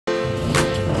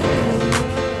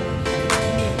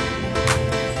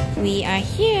We are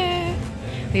here.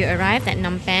 We arrived at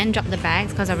Phnom Penh, dropped the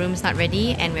bags because our room is not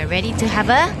ready, and we're ready to have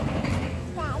a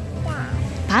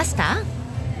pasta.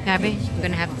 We're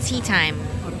gonna have tea time.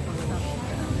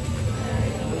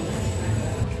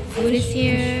 Food is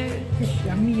here.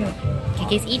 Yummy.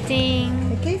 Keke's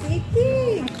eating. Keke's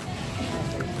eating.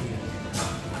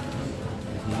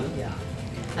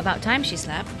 About time she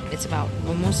slept. It's about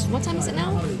almost, what time is it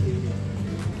now?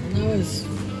 Now it's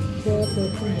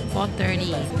 4:30.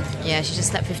 4:30. Yeah, she just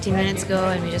slept 15 minutes ago,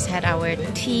 and we just had our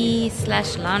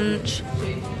tea/lunch,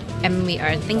 and we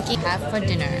are thinking have for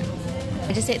dinner.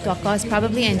 I just said Tuaka is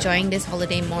probably enjoying this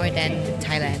holiday more than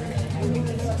Thailand.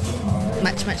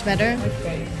 Much better.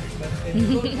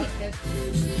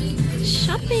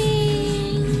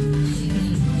 Shopping.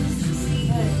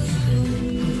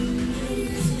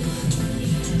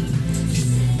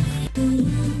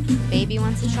 Baby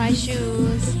wants to try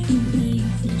shoes.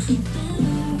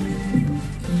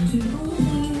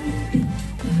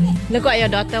 Look what your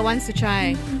daughter wants to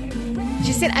try.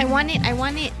 She said, I want it, I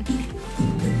want it.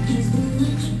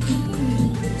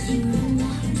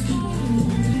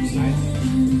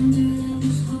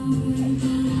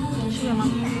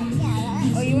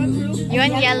 Oh, you want blue? You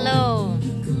want yellow.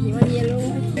 You want yellow?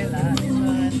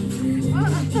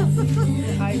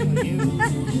 Hi for you.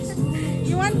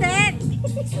 You want that?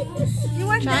 You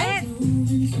want Try? that?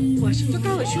 Ủa, sao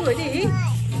tao ở sure đi?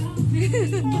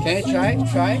 Can I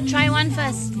try? Try one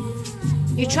first.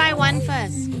 You try one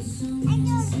first.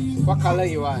 What color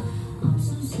you want?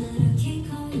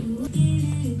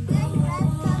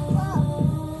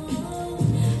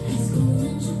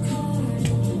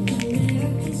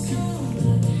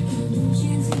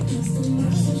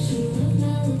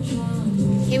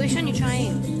 Okay, which one you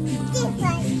trying?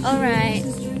 Alright.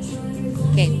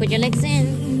 Okay, put your legs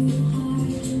in.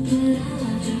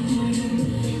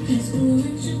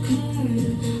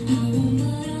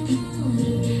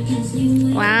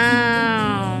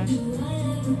 Wow.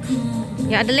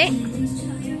 Your other leg?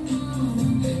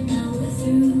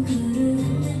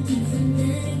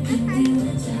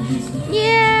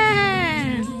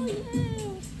 Yeah.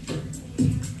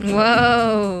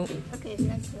 Whoa. Okay,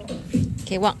 let's go.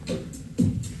 Okay, walk.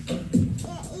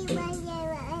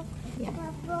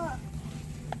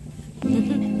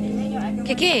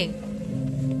 Kiki.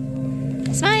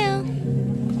 Smile.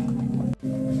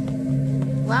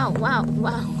 Wow.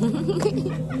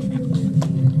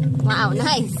 Wow,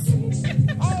 nice.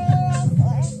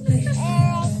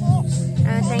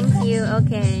 Thank you.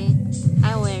 Okay.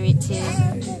 I'll wear it too.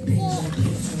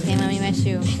 Okay, mommy, my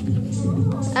shoe.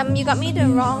 You got me the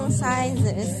wrong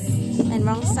sizes and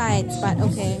wrong sides, but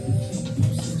okay.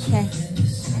 Okay.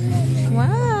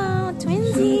 Wow,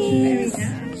 twinsies.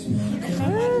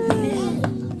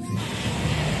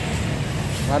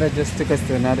 Mother just took us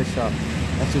to another shop.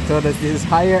 And she told us this is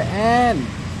higher end.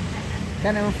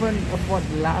 Can't even afford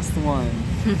the last one.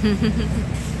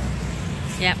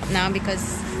 Yep, now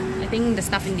because I think the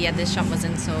stuff in the other shop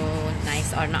wasn't so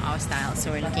nice or not our style,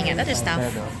 so we're looking at other stuff.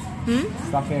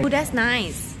 Stuff here. Oh, that's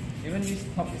nice. Even this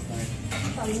top is nice.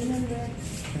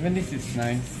 Even this is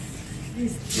nice.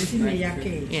 This is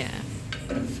Miyake. Yeah.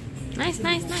 Nice.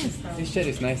 This shirt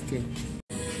is nice too.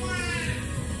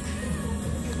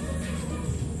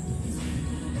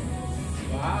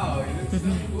 Wow, it looks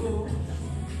so cool.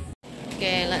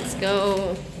 Okay, let's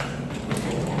go.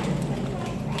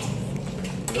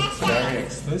 Looks very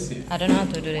exclusive. I don't know how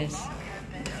to do this.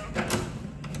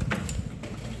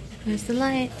 Where's the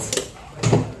lights?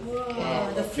 Wow,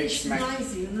 the fish is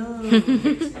nice, you know.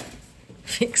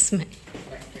 Fix me.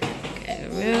 Okay,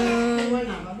 room.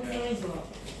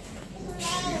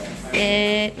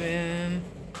 Bedroom.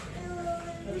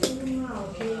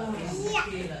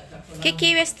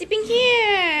 Kiki, we're sleeping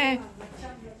here.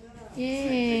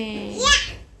 Yay.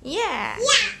 Yeah.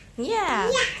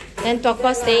 Then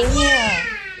Toko staying here.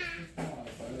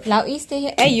 Lao E stay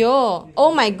here. Ayo.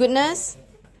 Oh my goodness.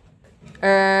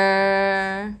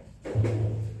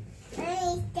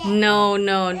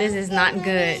 No, this is not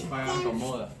good.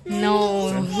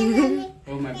 No.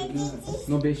 Oh my goodness.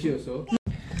 No bedsheet also.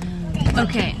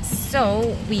 Okay, so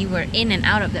we were in and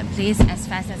out of that place as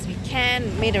fast as we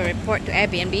can. Made a report to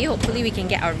Airbnb. Hopefully we can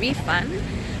get our refund.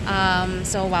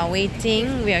 So while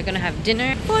waiting, we are gonna have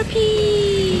dinner. 4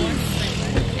 piece.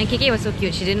 And Kiki was so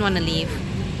cute. She didn't want to leave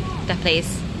the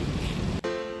place.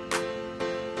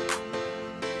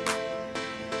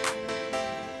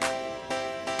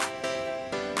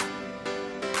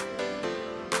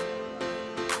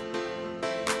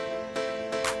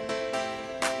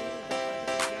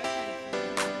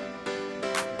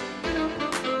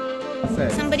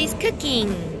 Set. Somebody's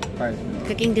cooking. Fine.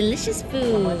 Cooking delicious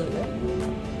food.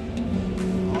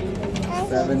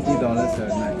 $70 a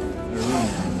night. A room.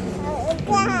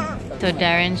 So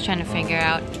Darren's trying to figure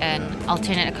out an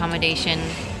alternate accommodation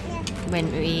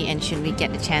when we and should we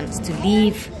get the chance to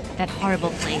leave that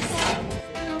horrible place.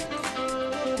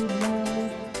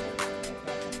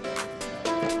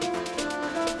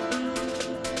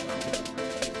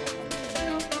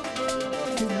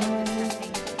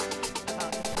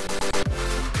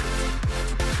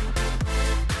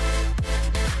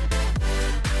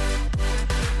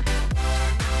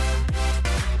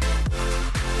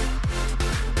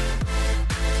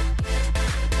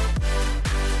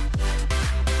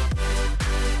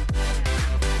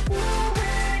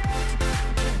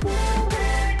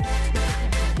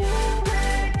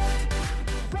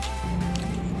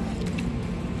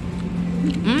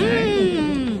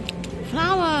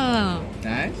 Flour!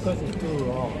 Nice.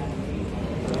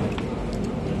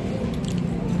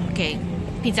 Okay,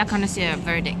 pizza connoisseur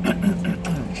verdict. The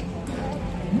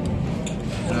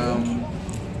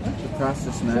crust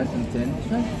is nice and thin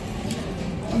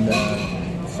on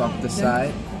the softer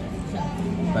side,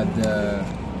 but the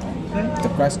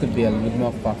crust could be a little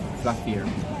more fluffier.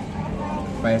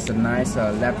 But it's a nice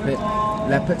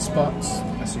leopard spots,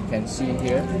 as you can see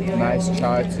here. Nice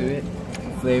char to it.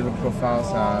 Flavor profiles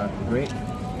are great.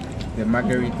 The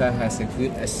margarita has a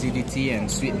good acidity and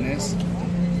sweetness,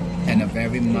 and a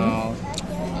very mild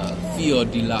fior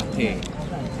di latte.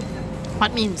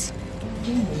 What means?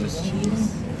 Just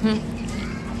cheese.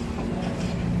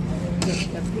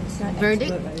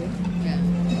 Verdict?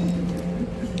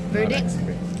 Verdict?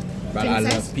 But I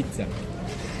love pizza.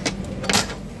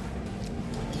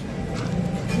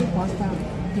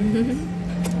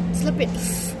 Slip it.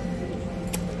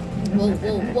 Whoa,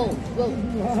 whoa, whoa, whoa.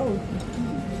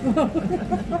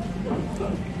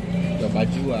 Your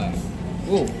baju.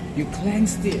 Oh, you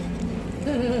cleansed it.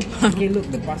 Okay, look,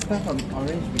 the pasta from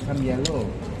orange become yellow.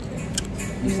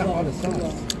 You suck all the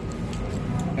sauce.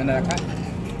 Gonna cut?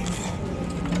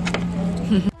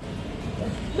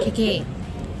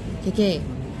 KK,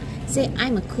 say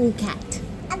I'm a cool cat.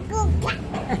 A cool cat.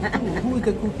 Who is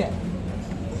the cool cat?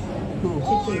 Who?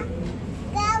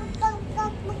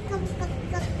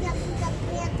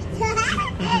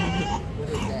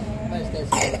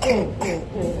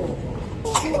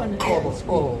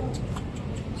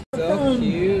 So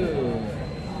cute.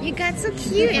 You got so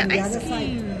cute, your ice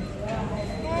cream.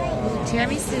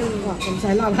 Tiramisu.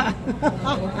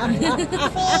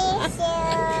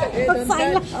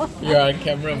 You're on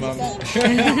camera, mom.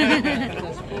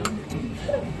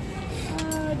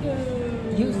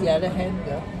 Use the other hand,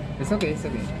 though. It's okay, it's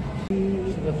okay.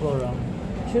 Sugar flow around.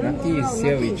 Lucky is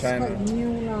here, we try.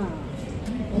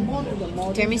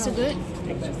 Tiramisu good?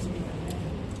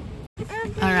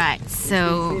 Alright,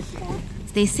 so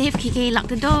stay safe, KK, lock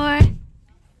the door.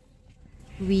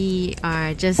 We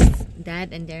are Dad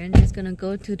and Darren just gonna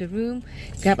go to the room,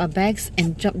 grab our bags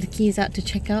and drop the keys out to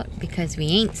check out because we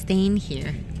ain't staying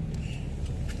here.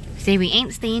 Say we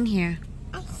ain't staying here.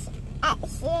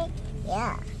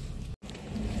 Yeah.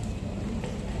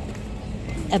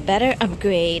 A better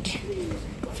upgrade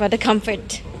for the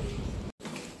comfort.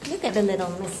 Look at the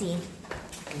little Missy.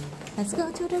 Let's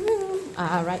go to the room.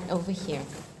 Right over here.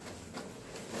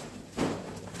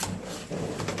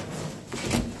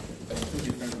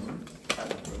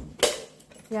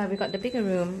 Yeah, we got the bigger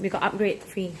room. We got upgrade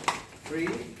free. Free?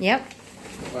 Yep.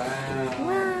 Wow.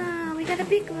 Wow, we got a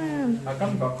big room. How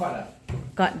come got caught?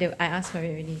 I asked for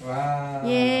it already. Wow.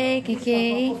 Yay,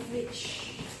 KK.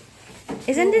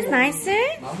 Isn't this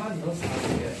nicer? Mama knows how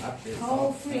to get up this.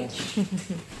 Whole fridge.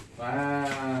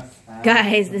 Wow.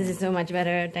 Guys, this is so much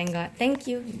better. Thank God. Thank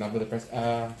you. Double the press.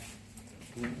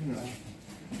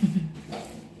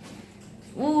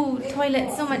 Ooh,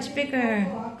 toilet so much bigger.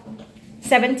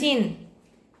 17.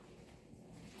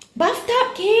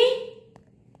 Bathtub, Kay.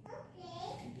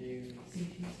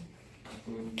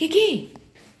 Kiki.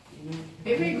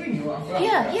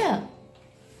 Here.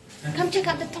 Come check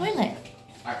out the toilet.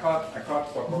 I caught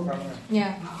Coco.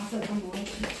 Yeah.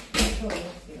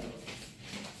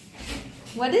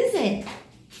 What is it?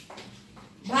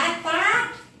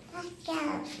 Bathtub.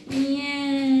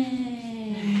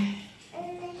 Yeah.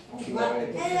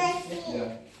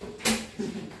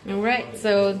 Alright,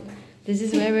 so this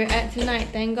is where we're at tonight.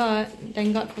 Thank God.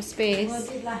 Thank God for space.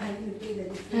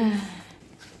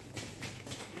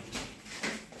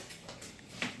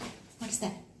 What's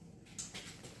that?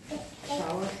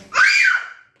 Shower.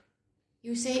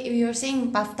 You're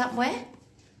saying bathtub where?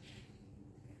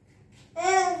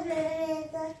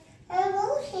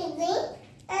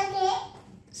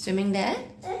 Swimming there?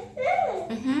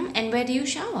 And where do you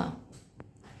shower?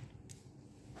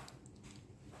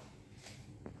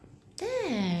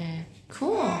 There. Cool.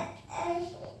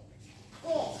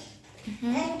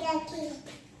 Oh,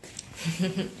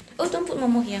 don't put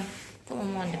Momo here. Put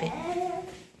Momo on the bed.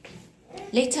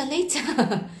 Later.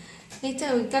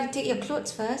 Later, we gotta take your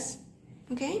clothes first.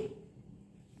 Okay?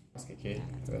 Okay.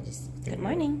 So I just Good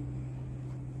morning.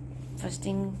 First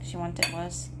thing she wanted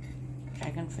was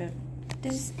dragon fruit.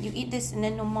 This, you eat this and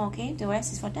then no more, okay? The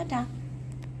rest is for Dada.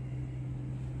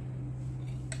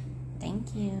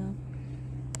 Thank you.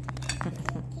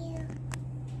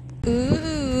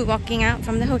 Ooh, walking out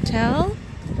from the hotel.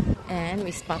 And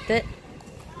we spotted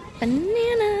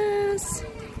bananas.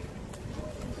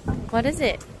 What is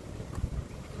it?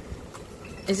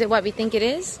 Is it what we think it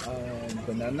is?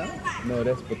 Banana? No,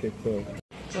 that's potato.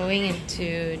 Going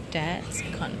into Dad's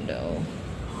condo.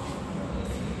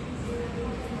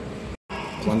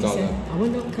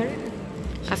 $1. Correct.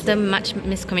 After much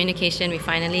miscommunication, we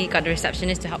finally got the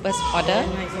receptionist to help us order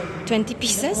 20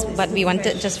 pieces, but we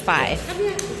wanted just 5.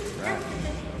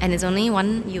 And it's only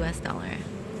 $1 US.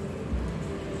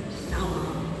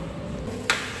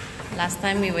 Last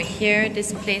time we were here,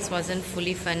 this place wasn't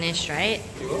fully furnished, right?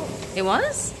 It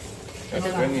was? It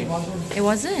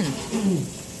wasn't.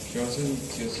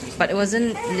 But it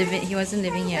wasn't living. He wasn't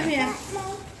living here.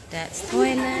 That's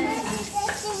toilet.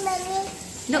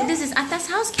 Look, this is Atta's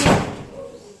house, kid.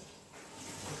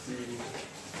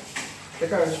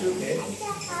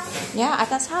 Yeah,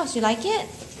 Atta's house. You like it?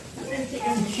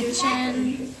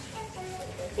 Kitchen.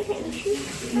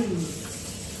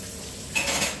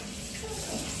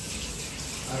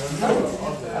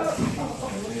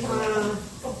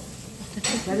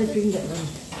 Better drink that one.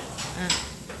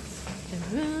 The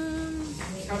room.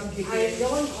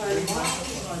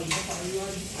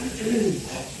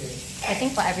 I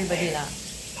think for everybody lah.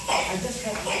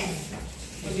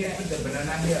 Put the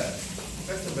banana here.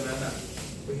 Press the banana.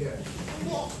 Put here.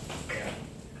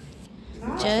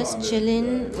 Just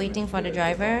chilling, waiting for the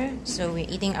driver. So we're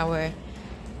eating our...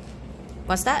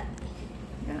 What's that?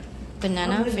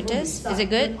 Banana fritters. Is it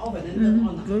good?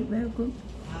 Good, very good.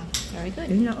 Very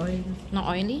good. It's not oily. Not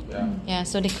oily? Yeah,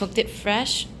 so they cooked it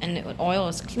fresh and the oil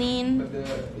was clean.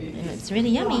 And it's really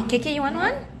yummy. KK, you want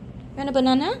one? You want a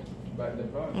banana?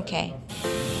 Okay.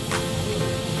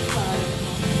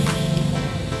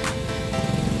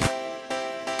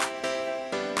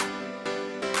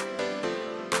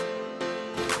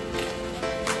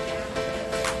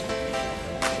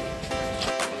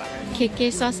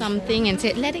 KK saw something and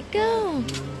said, let it go.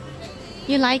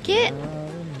 You like it?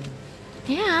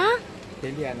 Yeah.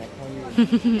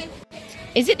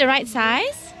 Is it the right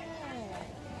size?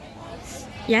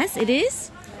 Yes, it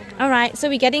is. Alright, so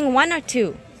we're getting 1 or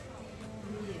 2?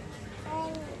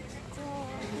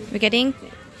 We're getting...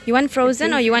 You want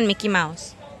frozen or you want Mickey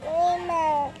Mouse?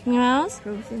 Mickey Mouse?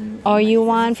 Frozen. Or you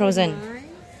want frozen?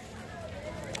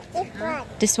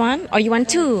 This one? Or you want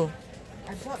 2?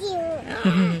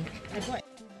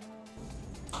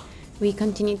 We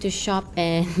continued to shop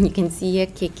and you can see here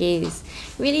KK is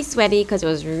really sweaty because it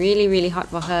was really hot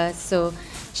for her. So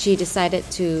she decided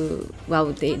to,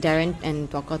 well, Darren and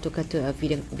Boko took her to a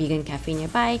vegan cafe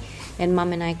nearby. And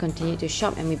Mom and I continued to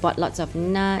shop and we bought lots of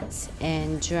nuts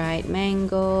and dried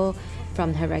mango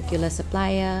from her regular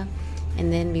supplier.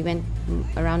 And then we went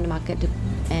around the market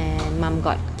and Mom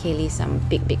got Kaylee some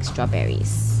big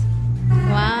strawberries.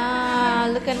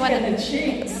 Wow, look at what the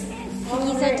chicks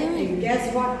are doing.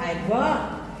 Guess what I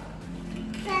bought?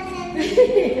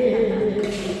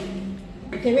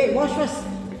 Okay, wait, wash first.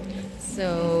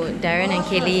 So Darren and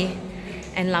Kaylee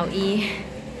and Lau Yi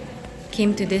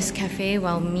came to this cafe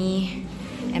while me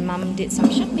and Mom did some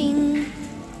shopping.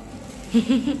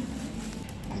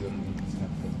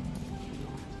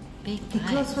 Big bite.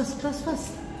 Close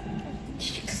first.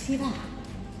 See that?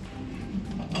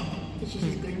 You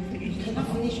cannot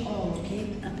finish all, okay?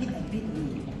 A bit.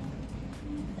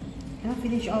 Cannot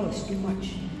finish all, it's too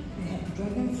much. We had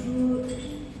dragon fruit,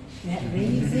 we had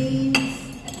raisins,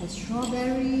 the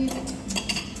strawberries.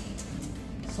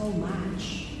 So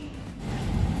much.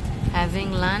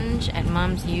 Having lunch at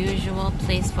Mom's usual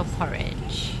place for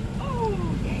porridge.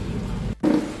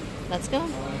 Let's go.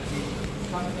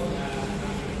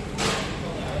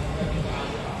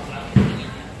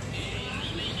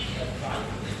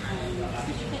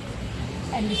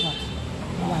 And this one.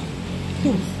 1,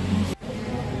 2.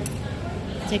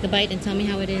 Take a bite and tell me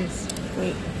how it is.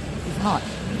 Wait, it's hot.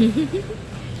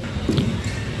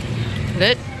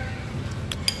 Good?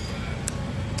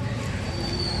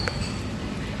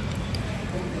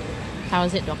 How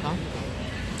is it, Doko?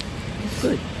 It's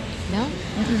good. No?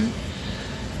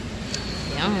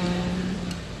 Yum.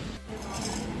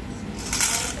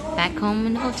 Back home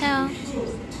in the hotel.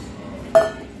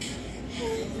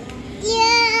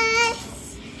 Yes.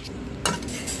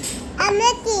 I'm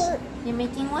You're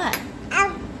making what?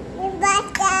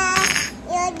 Butter.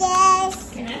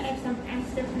 Yours. Can I have some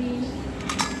pasta, please?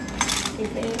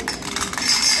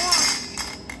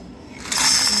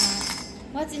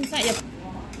 What's inside your...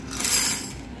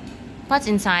 What's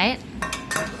inside?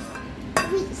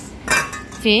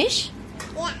 Fish?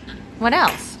 Yeah. What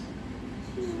else?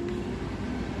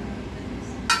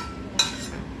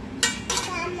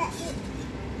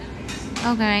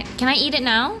 Okay. Can I eat it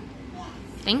now?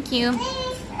 Thank you.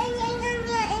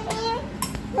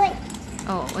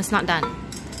 Oh, it's not done.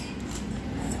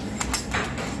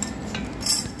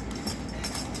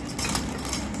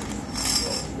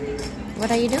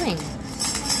 What are you doing?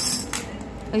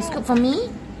 Oh, you scoop for me?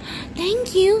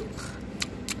 Thank you.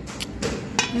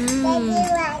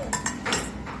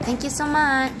 Thank you so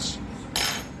much.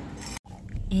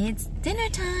 It's dinner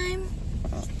time.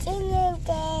 Dinner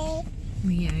day.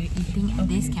 We are eating at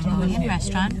this Cambodian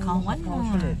restaurant called One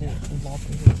More.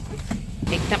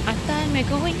 Picked up Atta and we're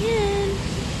going in.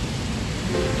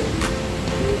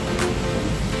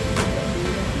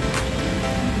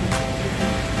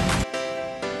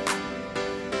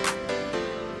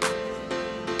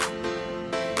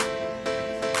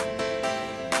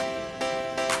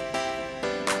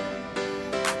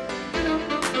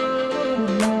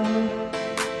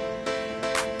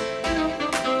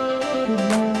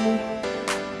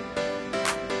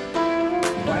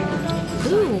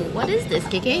 Ooh, what is this,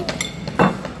 Kiki?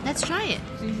 Let's try it.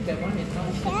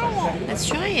 Let's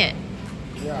try it.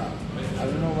 Yeah, I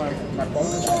don't know why my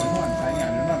problem is I don't know I'm trying it. I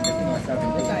don't know I'm getting myself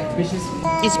into fishes.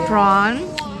 It's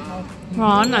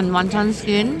prawn and wonton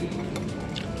skin,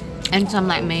 and some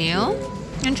like mayo.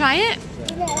 You can try it?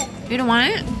 You don't want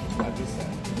it?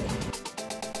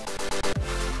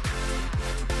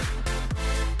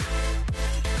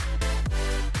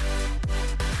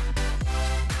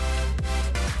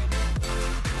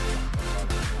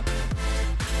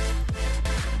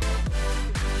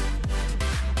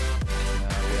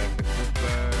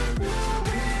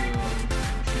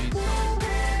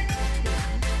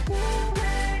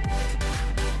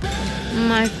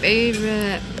 My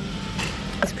favorite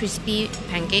is crispy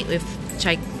pancake with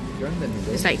chai.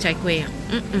 It's like chai kueh.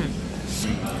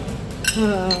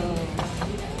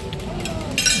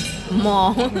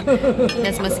 More.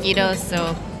 There's mosquitoes,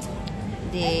 so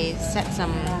they set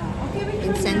some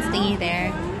incense thingy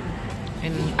there.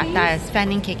 And Atta is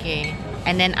fanning Keke,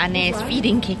 and then Ane is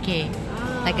feeding Keke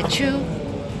like a true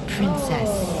princess.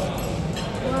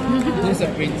 Who's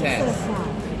a princess?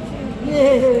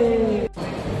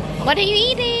 What are you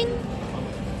eating?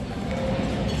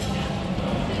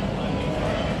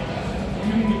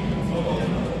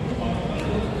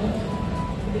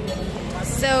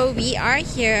 So we are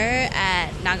here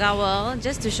at Naga World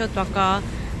just to show Twaka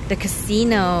the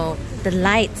casino, the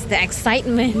lights, the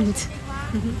excitement.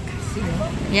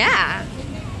 Yeah.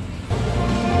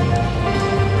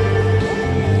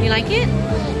 You like it?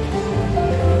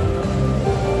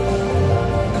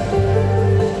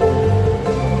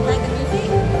 Like the music?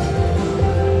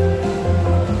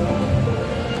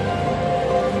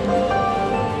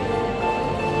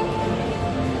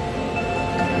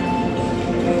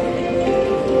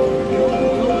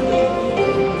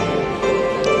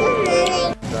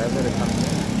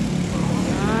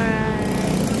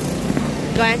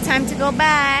 Do I have time to go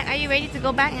back? Are you ready to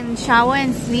go back and shower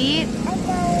and sleep?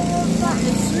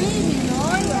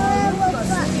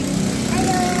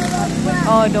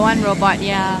 Oh, the one robot,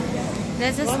 yeah.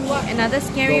 There's another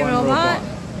scary robot.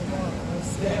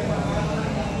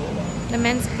 The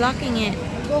man's blocking it.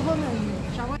 Go home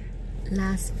and shower.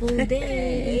 Last full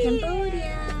day in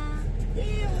Cambodia.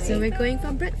 So we're going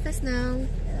for breakfast now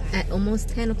at almost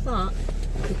 10 o'clock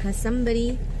because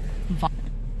somebody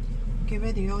Okay,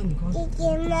 where do you want to go?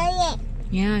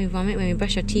 yeah, you vomit when we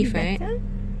brush your teeth, right?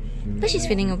 But she's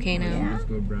feeling okay now. Let's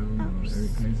go brown or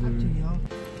Up to you.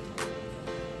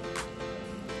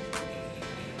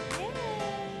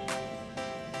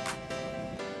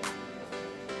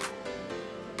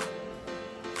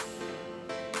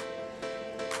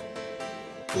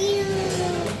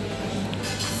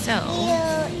 So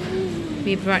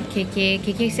we brought Keke.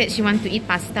 Keke said she wants to eat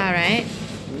pasta, right?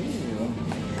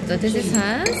 So this is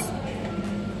hers.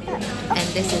 And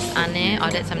this is Ane,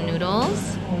 ordered some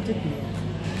noodles.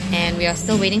 And we are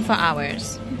still waiting for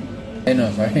ours. I know,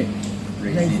 sorry.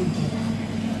 Raisin.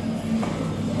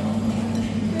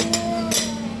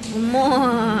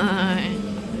 More!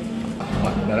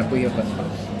 Gotta put your first.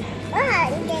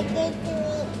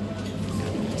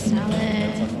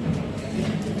 Salad.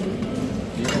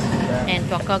 And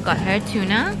Twaka got her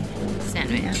tuna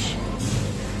sandwich.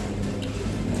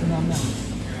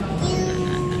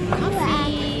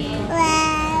 Coffee.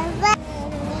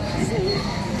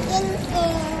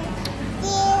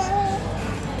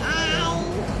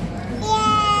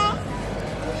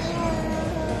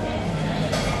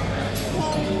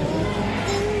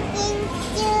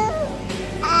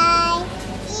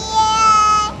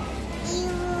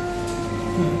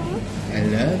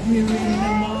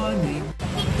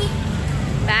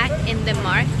 in the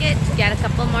market to get a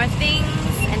couple more things,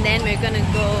 and then we're gonna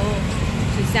go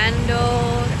to Zando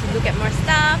to look at more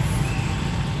stuff,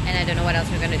 and I don't know what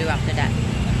else we're gonna do after that.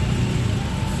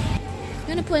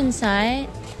 You wanna put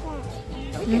inside?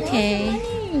 Okay.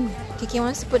 Kiki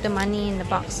wants to put the money in the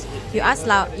box. You ask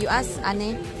loud. You ask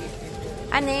Ane.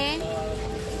 Ane.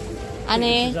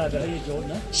 Ane.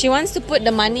 She wants to put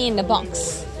the money in the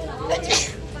box.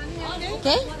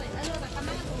 Okay?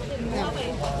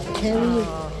 Carry.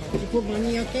 You put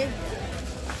money, okay?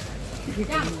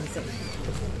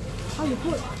 How you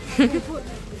put? How you put?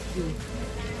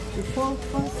 You fold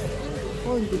first.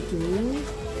 Fold into two.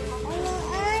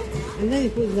 And then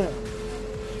you put that.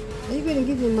 Are you going to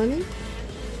give me money?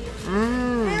 I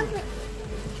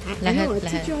know, I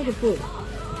teach you how to put.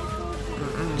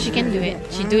 She can do it.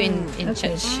 She do it in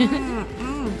church.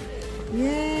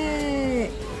 Yeah.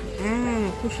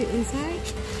 Push it inside.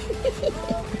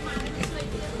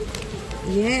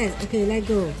 Yes. Okay, let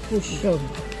go. Push. Go.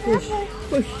 Push.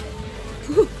 Push.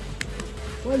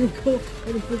 When you go,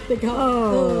 when you put the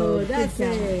Oh, that's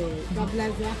it. God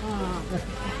bless your heart.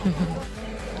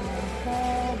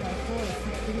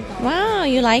 Wow,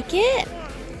 you like it?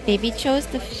 Baby chose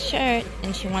the shirt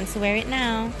and she wants to wear it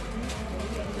now.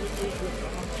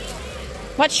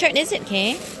 What shirt is it,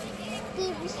 Kay?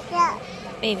 Baby shark.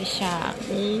 Baby shark.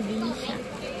 Baby shark.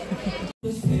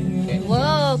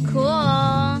 Whoa,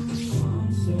 cool.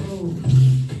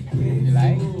 You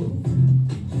like?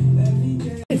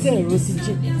 It's a rosy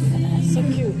chip. So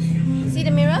cute. See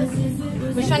the mirror?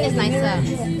 Which one is nicer?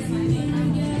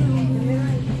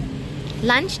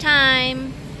 Lunchtime.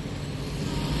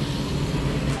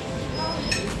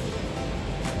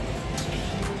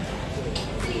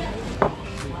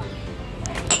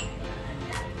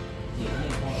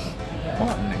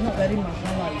 Not very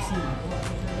mahal, you see.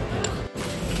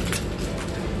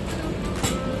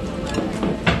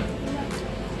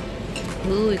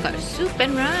 Ooh, we got soup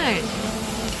and rice.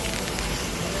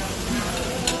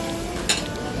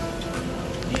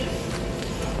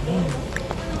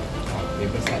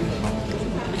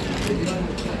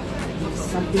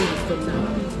 Something is good now.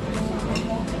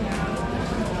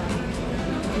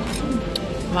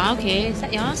 Wow, okay. Is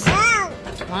that yours? Wow.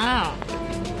 Wow.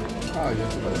 Oh,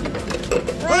 yes.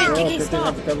 Wait, Kiki,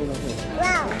 stop.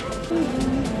 Wow.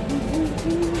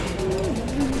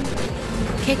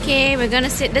 Kiki, we're gonna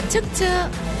sit the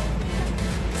tuk-tuk.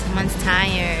 Someone's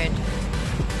tired.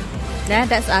 Yeah,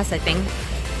 that's us, I think.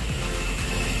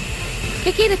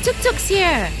 Kiki, the tuk-tuk's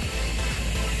here.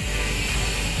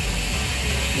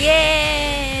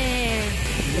 Yay!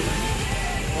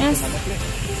 Yes.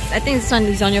 I think this one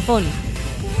is on your phone.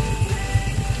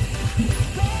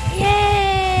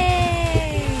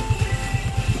 Yay!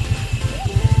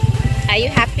 Are you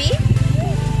happy?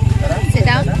 Sit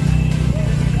down.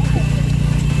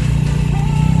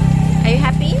 Are you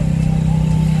happy?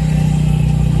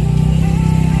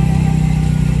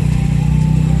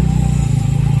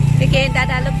 Okay,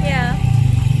 Dada, look here.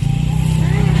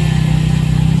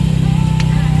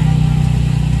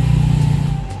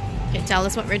 Okay, tell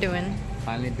us what we're doing.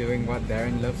 Finally doing what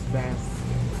Darren loves best.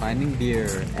 Finding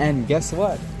beer. And guess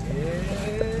what?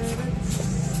 It's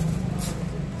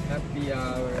happy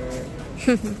hour.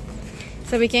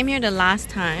 So we came here the last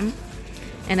time,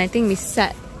 and I think we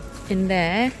sat in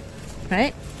there,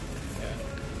 right?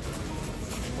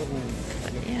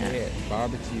 Yeah.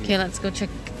 Barbecue. Okay, let's go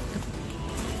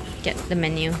get the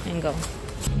menu and go.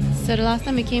 So the last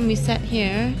time we came, we sat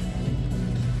here.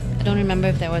 I don't remember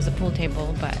if there was a pool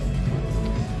table, but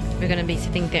we're gonna be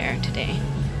sitting there today.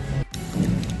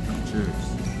 Cheers.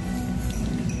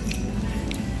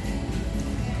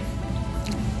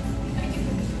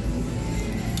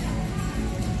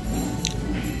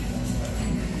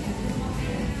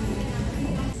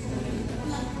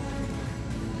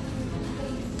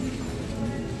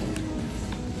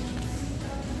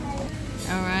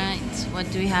 What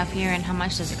do we have here and how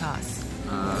much does it cost?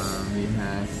 We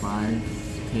have 5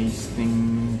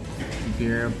 tasting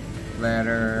beer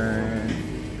platter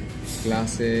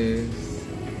glasses.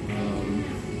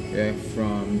 We have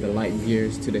from the light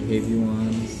beers to the heavy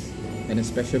ones, and a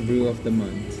special brew of the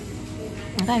month.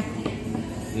 Okay.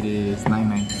 It is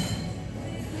 $9.90.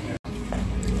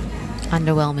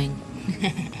 Underwhelming.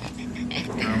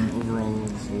 Overall,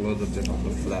 it's a little bit on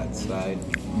the flat side.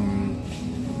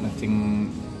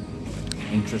 Nothing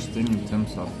interesting in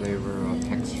terms of flavor or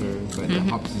texture, but the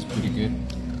hops is pretty good.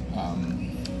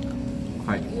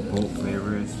 Quite bold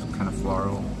flavor, it's kind of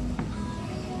floral.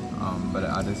 But the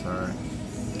others are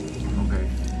okay.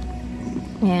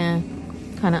 Yeah,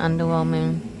 kind of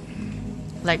underwhelming.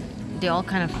 Like they all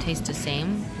kind of taste the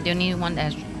same. The only one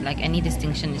that has like any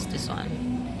distinction is this one.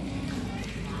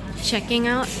 checking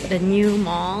out the new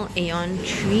mall, Aeon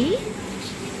Tree.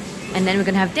 And then we're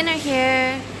gonna have dinner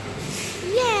here.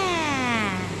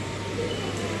 Yeah!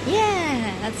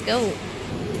 Yeah! Let's go.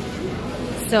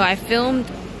 So I filmed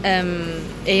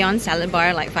Aeon Salad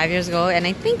Bar like 5 years ago, and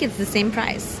I think it's the same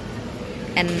price.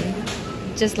 And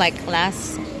just like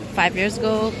last 5 years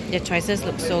ago, their choices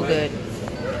look so good.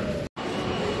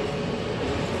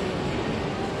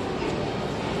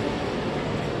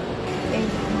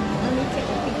 Let me take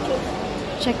a picture.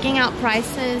 Checking out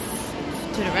prices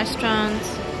to the restaurants.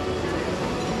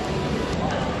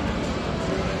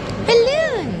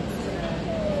 Balloons!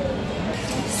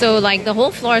 So like the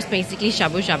whole floor is basically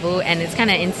shabu shabu, and it's kind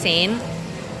of insane.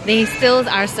 They still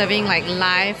are serving like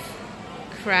live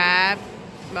crab.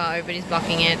 Well, everybody's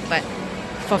blocking it, but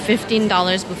for $15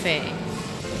 buffet.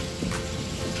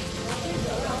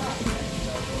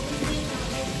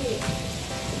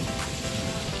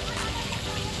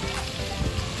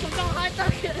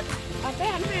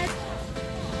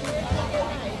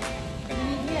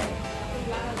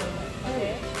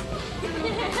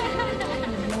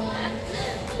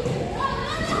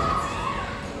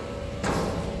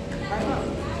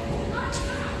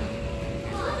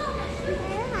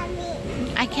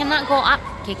 I cannot go up,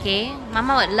 KK.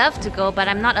 Mama would love to go, but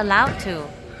I'm not allowed to.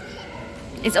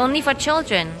 It's only for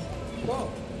children. Go.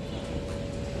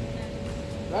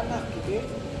 Run up, okay?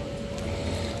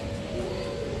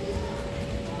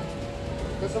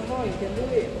 Go some more, you can do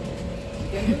it. You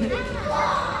can do it.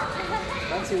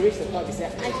 Once you reach the top, you say,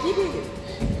 I did it.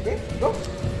 Okay, go.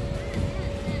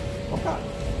 Walk up.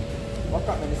 Walk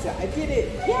up and you say, I did it.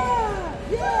 Yeah!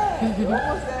 Yeah! You're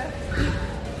almost there.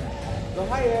 Go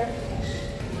higher.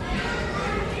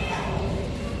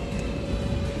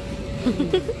 Go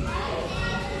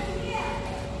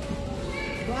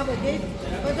up again.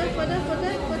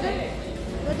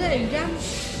 Further and jump.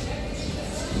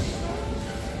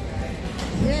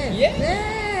 Yeah. Yeah.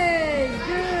 Yay,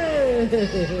 good.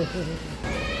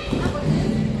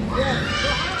 Yeah.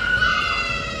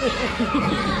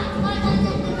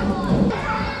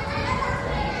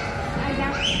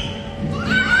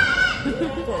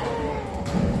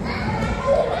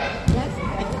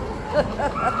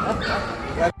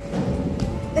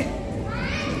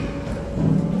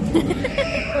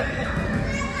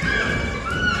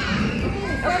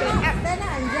 Stand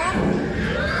up and jump.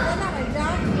 Stand up and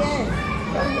jump. Yes.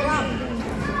 Jump.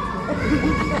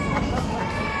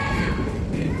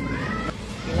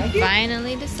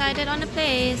 Finally decided on a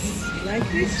place. Like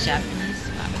this? Japanese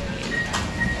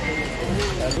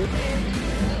barbecue.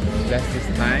 That's this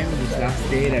time, this last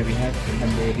day that we have in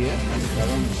Cambodia.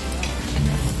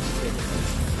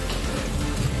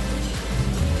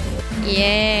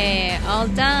 Yeah, all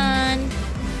done.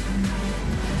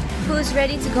 Who's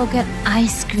ready to go get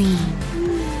ice cream?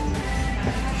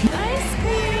 Ice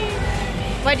cream!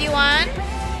 What do you want?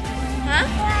 Huh?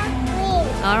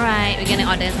 Alright, we're gonna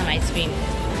order some ice cream.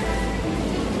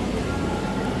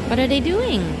 What are they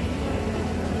doing?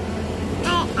 I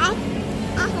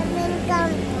haven't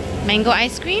gone. Mango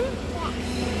ice cream?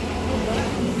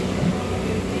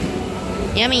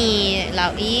 Yummy!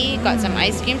 Lao Yi got some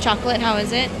ice cream. Chocolate, how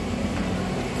is it?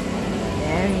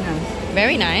 Very nice.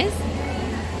 Very nice.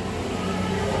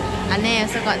 Anne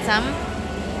also got some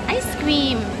ice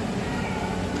cream.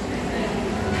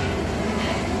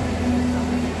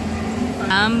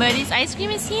 Somebody's ice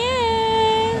cream is here.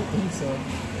 I think so.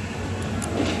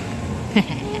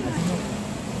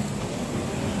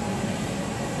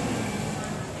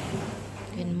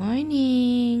 Good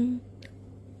morning.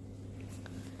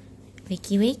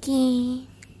 Wakey wakey.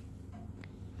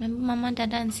 Remember Mama and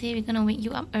Dada and say we're gonna wake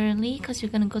you up early because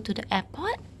you're gonna go to the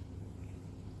airport?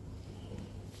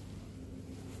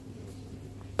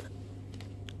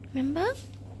 Remember?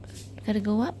 You gotta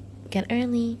go up, get up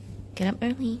early,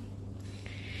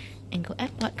 and go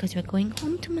airport because we're going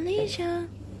home to Malaysia.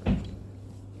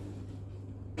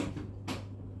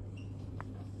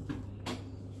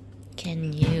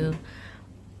 Can you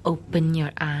open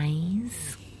your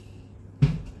eyes?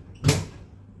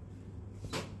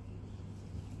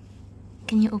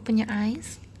 Can you open your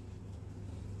eyes?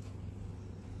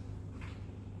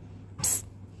 Psst.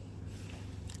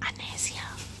 Anne's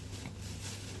here.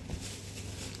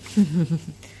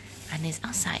 Anne's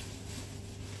outside.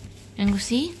 You wanna go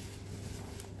see?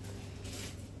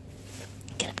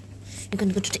 Get up. We're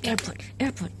gonna go to the airport.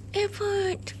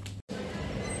 Airport.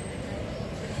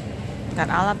 Got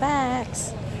all our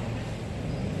bags.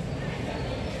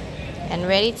 And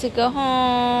ready to go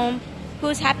home.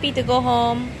 Who's happy to go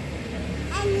home?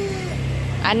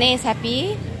 Anne is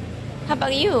happy. How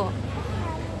about you?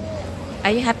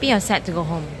 Are you happy or sad to go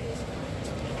home?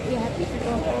 You happy to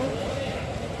go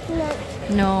home?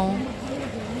 No. No.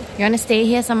 You want to stay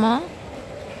here some more?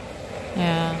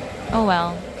 Yeah. Oh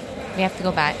well. We have to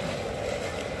go back.